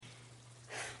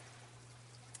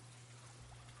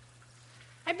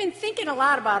been thinking a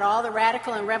lot about all the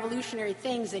radical and revolutionary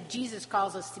things that Jesus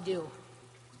calls us to do.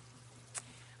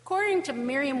 According to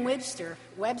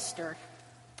Merriam-Webster,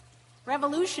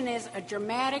 revolution is a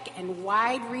dramatic and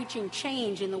wide-reaching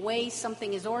change in the way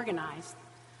something is organized,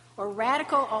 or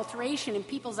radical alteration in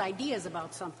people's ideas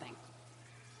about something.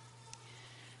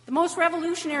 The most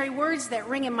revolutionary words that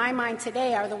ring in my mind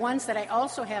today are the ones that I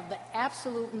also have the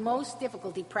absolute most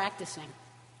difficulty practicing.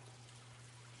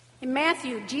 In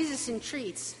Matthew, Jesus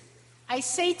entreats, "I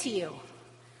say to you,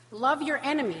 love your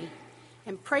enemy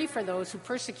and pray for those who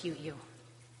persecute you."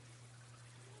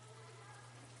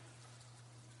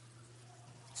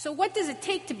 So what does it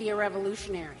take to be a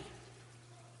revolutionary?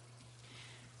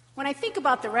 When I think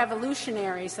about the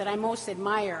revolutionaries that I most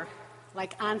admire,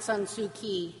 like Aung San Suu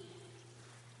Kyi,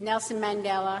 Nelson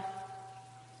Mandela,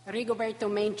 Rigoberto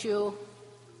Menchú,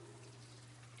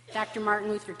 Dr. Martin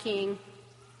Luther King,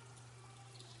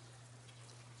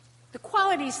 the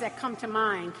qualities that come to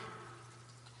mind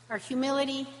are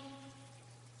humility,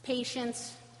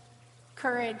 patience,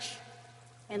 courage,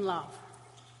 and love.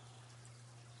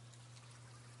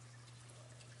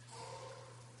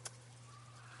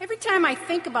 Every time I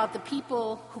think about the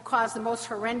people who cause the most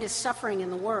horrendous suffering in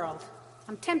the world,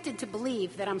 I'm tempted to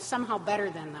believe that I'm somehow better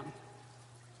than them.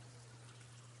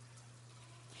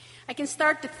 I can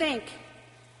start to think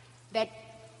that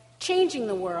changing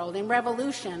the world in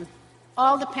revolution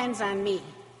all depends on me,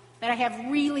 that I have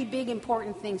really big,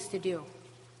 important things to do.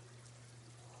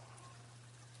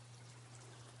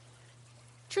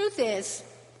 Truth is,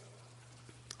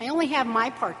 I only have my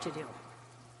part to do.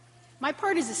 My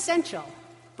part is essential,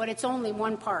 but it's only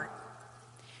one part.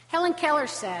 Helen Keller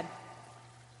said,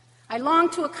 "I long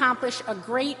to accomplish a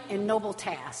great and noble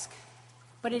task,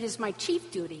 but it is my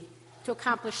chief duty to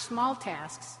accomplish small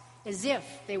tasks as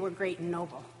if they were great and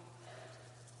noble."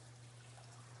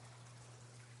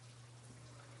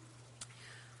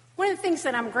 One of the things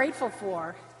that I'm grateful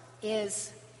for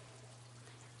is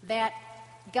that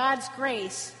God's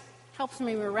grace helps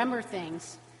me remember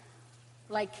things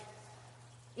like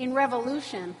in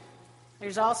revolution,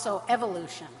 there's also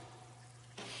evolution.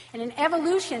 And an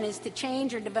evolution is to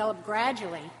change or develop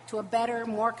gradually to a better,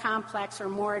 more complex, or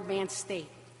more advanced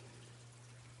state.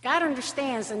 God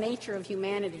understands the nature of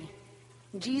humanity.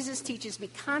 And Jesus teaches me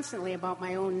constantly about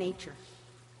my own nature.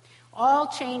 All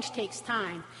change takes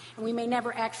time, and we may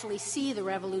never actually see the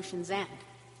revolution's end.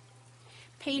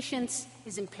 Patience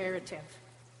is imperative.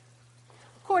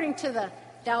 According to the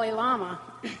Dalai Lama,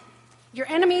 your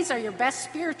enemies are your best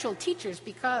spiritual teachers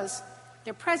because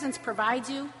their presence provides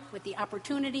you with the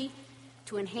opportunity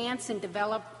to enhance and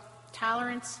develop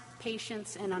tolerance,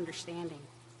 patience, and understanding.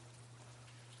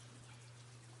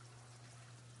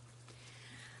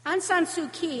 Aung San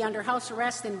Suu Kyi, under house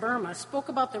arrest in Burma, spoke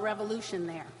about the revolution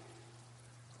there.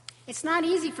 It's not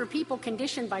easy for people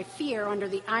conditioned by fear under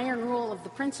the iron rule of the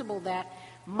principle that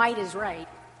might is right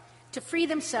to free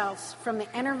themselves from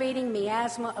the enervating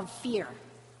miasma of fear.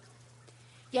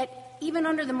 Yet, even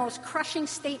under the most crushing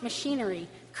state machinery,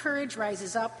 courage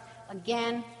rises up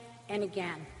again and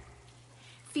again.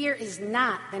 Fear is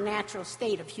not the natural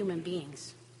state of human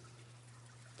beings.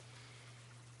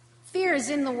 Fear is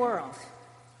in the world.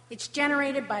 It's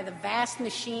generated by the vast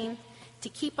machine to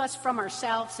keep us from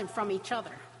ourselves and from each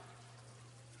other.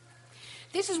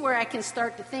 This is where I can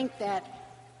start to think that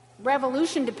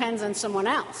revolution depends on someone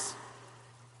else.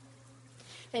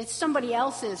 That it's somebody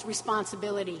else's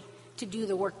responsibility to do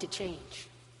the work to change.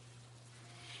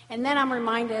 And then I'm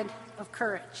reminded of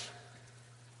courage.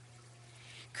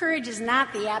 Courage is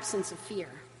not the absence of fear.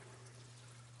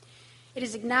 It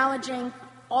is acknowledging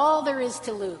all there is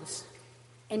to lose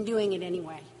and doing it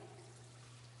anyway.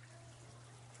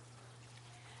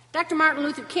 Dr. Martin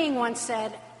Luther King once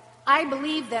said, "I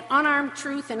believe that unarmed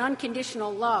truth and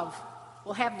unconditional love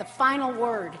will have the final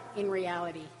word in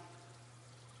reality.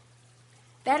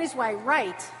 That is why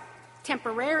right,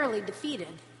 temporarily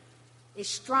defeated, is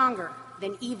stronger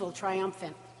than evil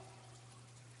triumphant."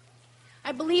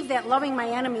 I believe that loving my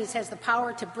enemies has the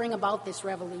power to bring about this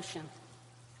revolution.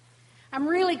 I'm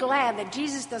really glad that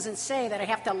Jesus doesn't say that I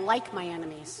have to like my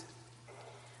enemies.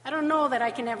 I don't know that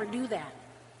I can ever do that.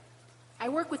 I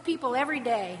work with people every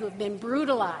day who have been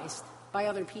brutalized by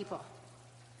other people.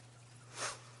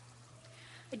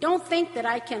 I don't think that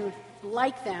I can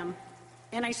like them,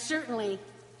 and I certainly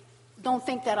don't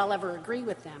think that I'll ever agree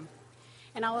with them,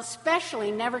 and I'll especially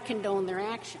never condone their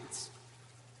actions.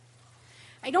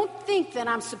 I don't think that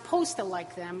I'm supposed to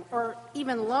like them or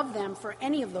even love them for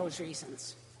any of those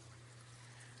reasons.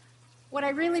 What I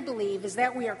really believe is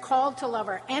that we are called to love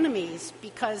our enemies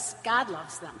because God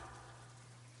loves them.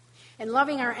 And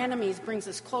loving our enemies brings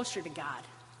us closer to God.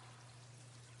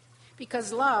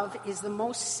 because love is the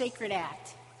most sacred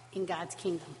act in God's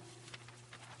kingdom.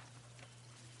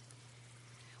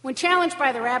 When challenged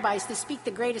by the rabbis to speak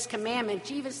the greatest commandment,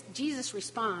 Jesus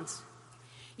responds,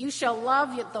 "You shall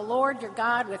love the Lord your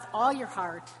God with all your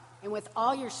heart and with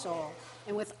all your soul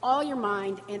and with all your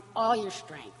mind and all your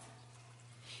strength.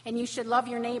 And you should love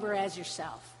your neighbor as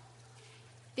yourself.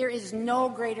 There is no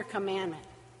greater commandment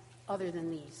other than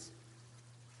these."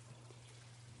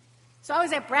 So I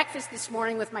was at breakfast this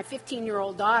morning with my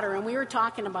 15-year-old daughter, and we were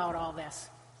talking about all this.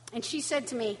 And she said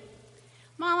to me,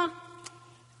 "Mama,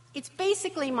 it's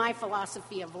basically my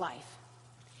philosophy of life.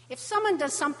 If someone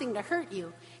does something to hurt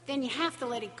you, then you have to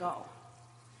let it go.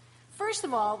 First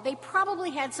of all, they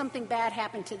probably had something bad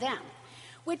happen to them,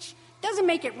 which doesn't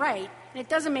make it right, and it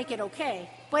doesn't make it okay,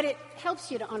 but it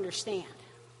helps you to understand.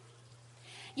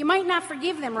 You might not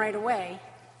forgive them right away,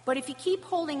 but if you keep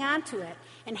holding on to it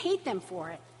and hate them for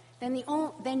it,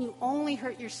 then you only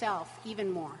hurt yourself even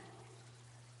more.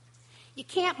 You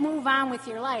can't move on with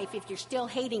your life if you're still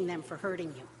hating them for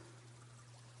hurting you."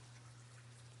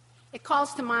 It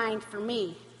calls to mind, for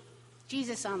me,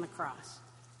 Jesus on the cross.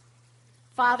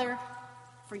 "Father,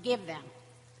 forgive them,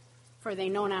 for they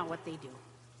know not what they do."